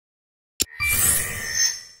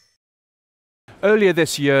Earlier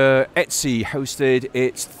this year, ETSI hosted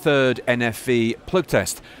its third NFV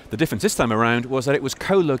Plugtest. The difference this time around was that it was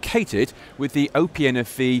co-located with the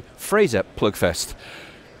OPNFV Fraser Plugfest.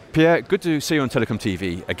 Pierre, good to see you on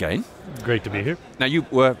TelecomTV again. Great to be here. Now, you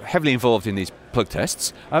were heavily involved in these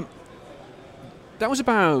Plugtests. That was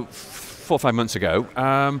about 4 or 5 months ago.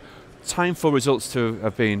 Time for results to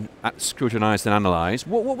have been scrutinised and analysed.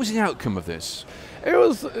 What was the outcome of this? It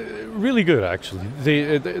was really good, actually.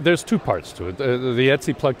 There's two parts to it. The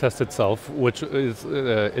ETSI Plugtest itself, which is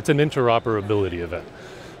it's an interoperability event.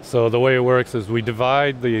 So the way it works is we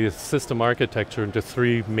divide the system architecture into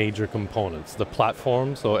 3 major components. The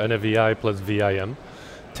platform, so NFVI plus VIM,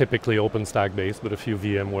 typically OpenStack based, but a few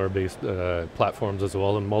VMware based platforms as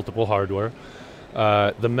well, and multiple hardware.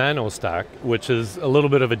 The MANO stack, which is a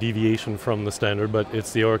little bit of a deviation from the standard, but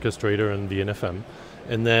it's the orchestrator and VNFM,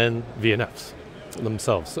 and then VNFs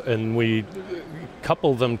themselves. And we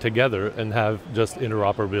couple them together and have just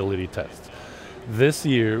interoperability tests. This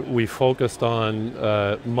year, we focused on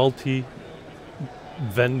multi-vendor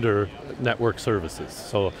network services.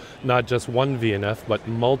 So not just one VNF, but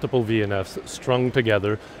multiple VNFs strung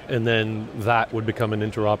together, and then that would become an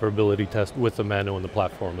interoperability test with the MANO and the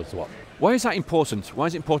platform as well. Why is that important? Why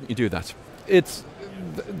is it important you do that?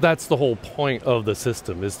 That's the whole point of the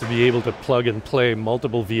system, is to be able to plug and play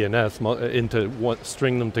multiple VNFs into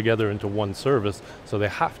string them together into one service, so they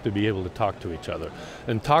have to be able to talk to each other.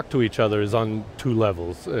 And talk to each other is on 2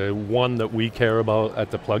 levels. One that we care about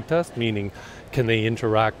at the Plugtest, meaning can they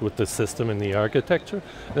interact with the system and the architecture?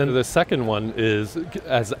 And the second one is,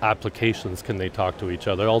 as applications, can they talk to each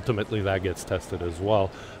other? Ultimately that gets tested as well,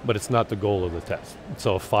 but it's not the goal of the test.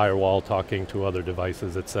 So a firewall talking to other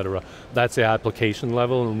devices, etc. That's the application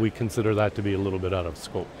level, and we consider that to be a little bit out of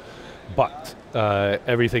scope. But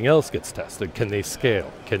everything else gets tested. Can they scale?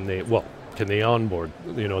 Can they onboard,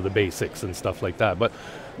 the basics and stuff like that? But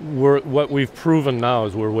what we've proven now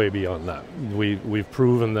is we're way beyond that. We've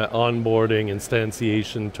proven that onboarding,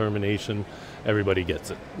 instantiation, termination, everybody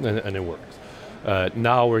gets it, and it works.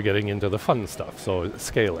 Now we're getting into the fun stuff, so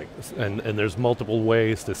scaling. And there's multiple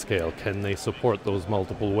ways to scale. Can they support those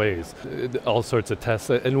multiple ways? All sorts of tests.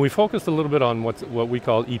 And we focused a little bit on what we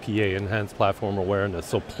call EPA, Enhanced Platform Awareness,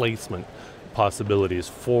 so placement possibilities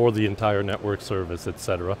for the entire network service,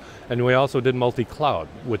 etc. And we also did multi-cloud,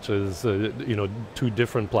 which is 2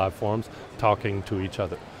 different platforms talking to each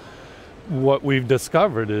other. What we've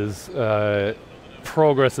discovered is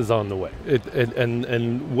progress is on the way,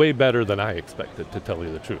 and way better than I expected, to tell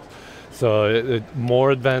you the truth. So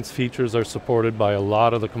more advanced features are supported by a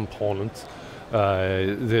lot of the components.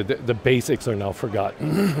 The basics are now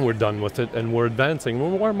forgotten. We're done with it, and we're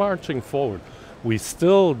advancing. We're marching forward. We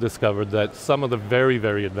still discovered that some of the very,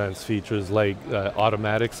 very advanced features like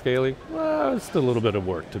automatic scaling, still a little bit of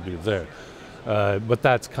work to do there. But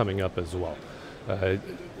that's coming up as well.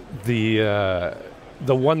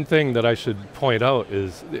 The one thing that I should point out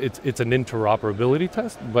is it's an interoperability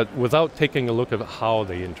test, but without taking a look at how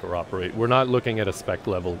they interoperate. We're not looking at a spec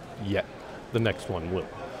level yet. The next one will.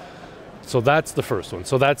 So that's the first one.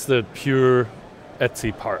 So that's the pure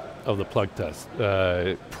ETSI part of the Plugtest.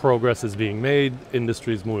 Progress is being made,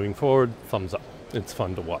 industry's moving forward, thumbs up. It's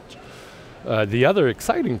fun to watch. The other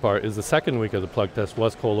exciting part is the second week of the Plugtest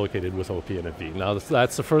was co-located with OPNFV. Now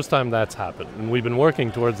that's the first time that's happened, and we've been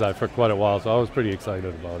working towards that for quite a while, so I was pretty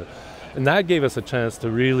excited about it. And that gave us a chance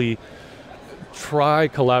to really try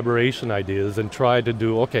collaboration ideas and try to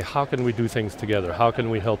do, okay, how can we do things together? How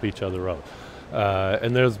can we help each other out?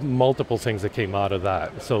 And there's multiple things that came out of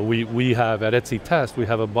that. So we have, at ETSI Test, we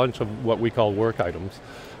have a bunch of what we call work items,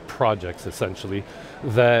 projects essentially,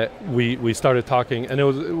 that we started talking, and it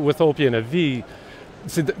was with OPNFV.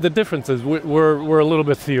 See, the difference is we're a little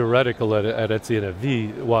bit theoretical at ETSI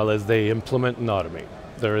NFV, while as they implement and automate.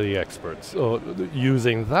 They're the experts. So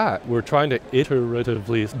using that, we're trying to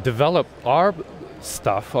iteratively develop our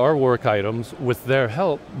stuff, our work items, with their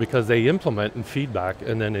help, because they implement and feedback,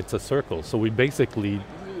 and then it's a circle. So we basically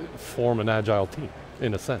form an agile team,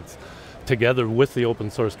 in a sense, together with the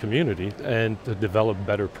open source community, and to develop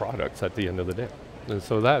better products at the end of the day. And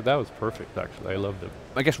so that was perfect, actually. I loved it.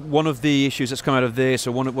 I guess one of the issues that's come out of this,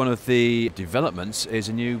 or one of the developments, is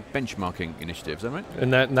a new benchmarking initiative, is that right?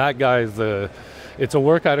 And that guy is it's a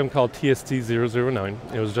work item called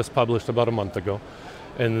TST009. It was just published about a month ago.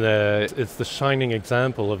 And it's the shining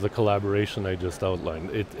example of the collaboration I just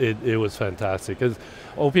outlined. It was fantastic. Because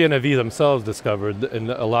OPNFV themselves discovered,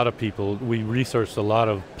 and a lot of people, we researched a lot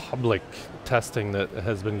of public testing that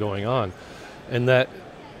has been going on, and that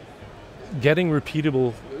getting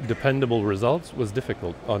repeatable, dependable results was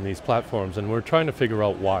difficult on these platforms, and we're trying to figure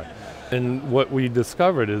out why. And what we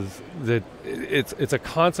discovered is that it's a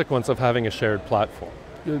consequence of having a shared platform.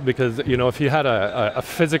 Because if you had a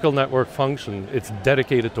physical network function, it's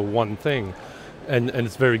dedicated to one thing, and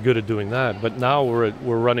it's very good at doing that. But now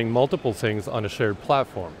we're running multiple things on a shared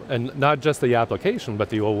platform, and not just the application, but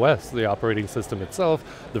the OS, the operating system itself,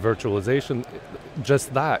 the virtualization.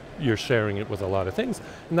 Just that, you're sharing it with a lot of things,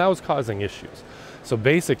 and that was causing issues. So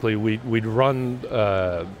basically, we'd run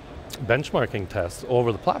benchmarking tests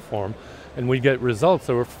over the platform, and we get results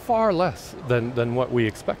that were far less than what we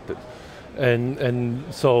expected. And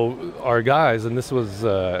so our guys, and this was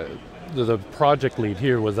the project lead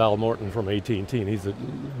here was Al Morton from AT&T, and he's a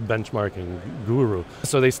benchmarking guru.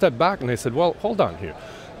 So they stepped back and they said, well, hold on here.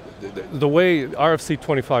 The way RFC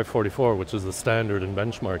 2544, which is the standard in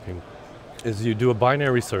benchmarking, is you do a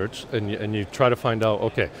binary search and you try to find out,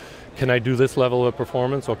 okay, can I do this level of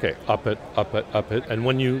performance? Okay, up it, up it, up it. And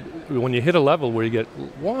when you hit a level where you get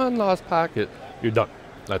one lost packet, you're done.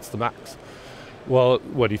 That's the max. Well,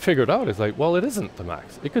 what he figured out is like, well, it isn't the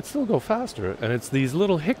max. It could still go faster, and it's these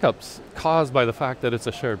little hiccups caused by the fact that it's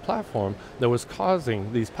a shared platform that was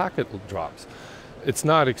causing these packet drops. It's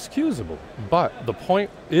not excusable, but the point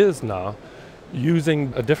is now,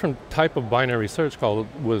 using a different type of binary search called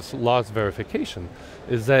loss verification,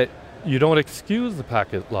 is that you don't excuse the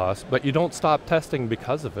packet loss, but you don't stop testing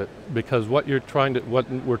because of it. Because what we're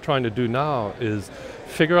trying to do now is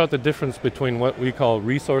figure out the difference between what we call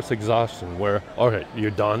resource exhaustion, where, all right, you're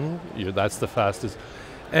done, that's the fastest,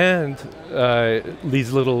 and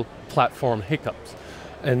these little platform hiccups.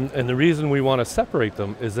 And the reason we want to separate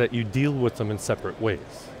them is that you deal with them in separate ways.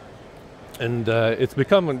 And it's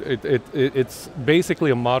become, it's basically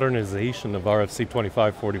a modernization of RFC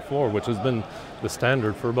 2544, which has been the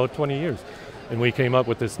standard for about 20 years. And we came up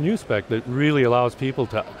with this new spec that really allows people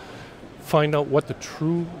to find out what the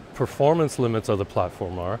true performance limits of the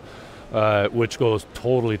platform are, which goes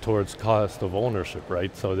totally towards cost of ownership,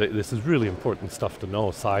 right? So this is really important stuff to know,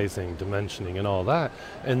 sizing, dimensioning, and all that.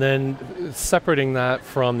 And then separating that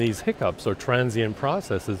from these hiccups or transient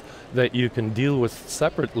processes that you can deal with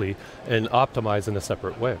separately and optimize in a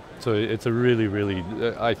separate way. So it's a really, really,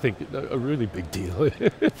 I think, a really big deal,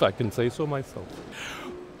 if I can say so myself.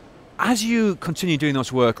 As you continue doing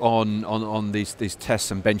those work on these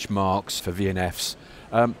tests and benchmarks for VNFs,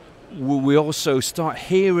 will we also start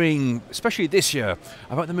hearing, especially this year,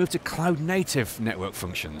 about the move to cloud-native network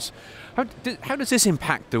functions? How does this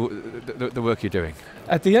impact the work you're doing?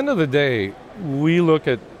 At the end of the day, we look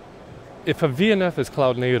at if a VNF is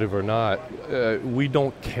cloud-native or not, we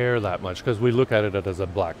don't care that much because we look at it as a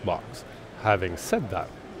black box. Having said that,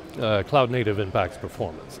 cloud-native impacts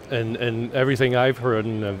performance. And everything I've heard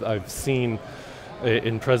and I've seen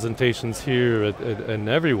in presentations here and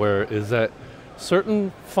everywhere is that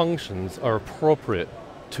certain functions are appropriate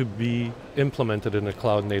to be implemented in a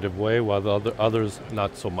cloud-native way, while the others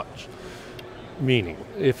not so much. Meaning,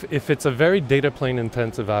 if it's a very data plane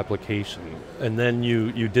intensive application and then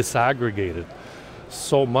you disaggregate it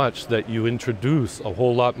so much that you introduce a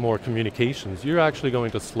whole lot more communications, you're actually going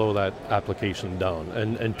to slow that application down.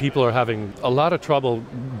 And people are having a lot of trouble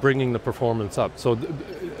bringing the performance up. So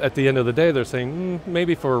at the end of the day, they're saying,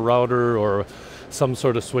 maybe for a router or some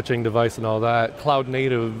sort of switching device and all that, cloud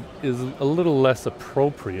native is a little less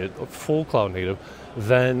appropriate, full cloud native,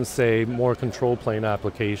 than say more control plane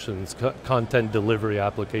applications, content delivery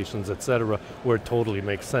applications, etc., where it totally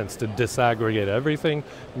makes sense to disaggregate everything,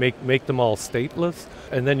 make them all stateless,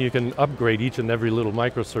 and then you can upgrade each and every little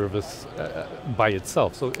microservice by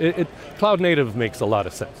itself. So cloud native makes a lot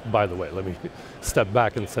of sense, by the way. Let me step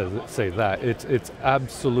back and say that. It's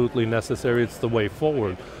absolutely necessary, it's the way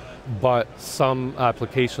forward. But some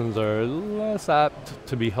applications are less apt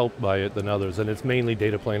to be helped by it than others, and it's mainly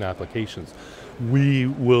data plane applications. We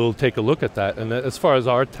will take a look at that, and as far as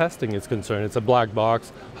our testing is concerned, it's a black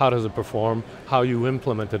box. How does it perform? How you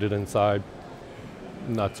implemented it inside?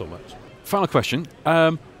 Not so much. Final question.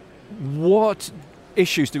 What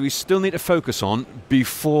issues do we still need to focus on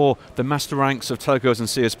before the master ranks of telcos and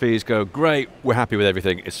CSPs go, great, we're happy with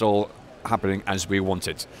everything, it's all happening as we want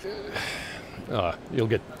it? You'll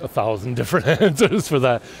get 1,000 different answers for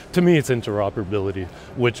that. To me, it's interoperability,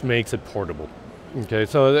 which makes it portable. Okay,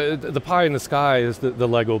 so the pie in the sky is the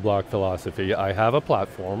Lego block philosophy. I have a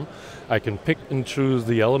platform. I can pick and choose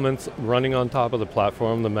the elements running on top of the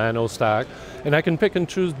platform, the MANO stack, and I can pick and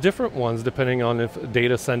choose different ones depending on if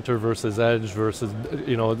data center versus edge versus,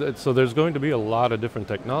 so there's going to be a lot of different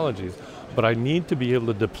technologies, but I need to be able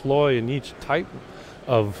to deploy in each type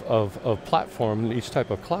of platform, in each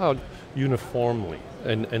type of cloud, uniformly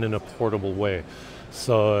and in a portable way.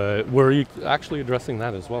 So we're actually addressing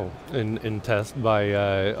that as well in test by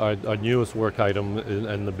our newest work item,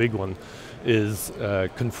 and the big one is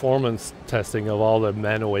conformance testing of all the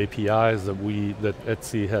MANO APIs that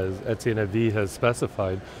ETSI NFV has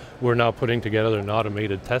specified. We're now putting together an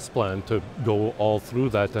automated test plan to go all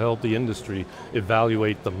through that to help the industry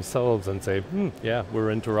evaluate themselves and say, yeah,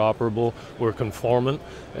 we're interoperable, we're conformant,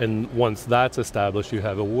 and once that's established, you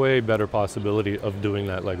have a way better possibility of doing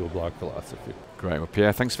that Lego block philosophy. Great. Well,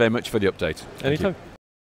 Pierre, thanks very much for the update. Anytime.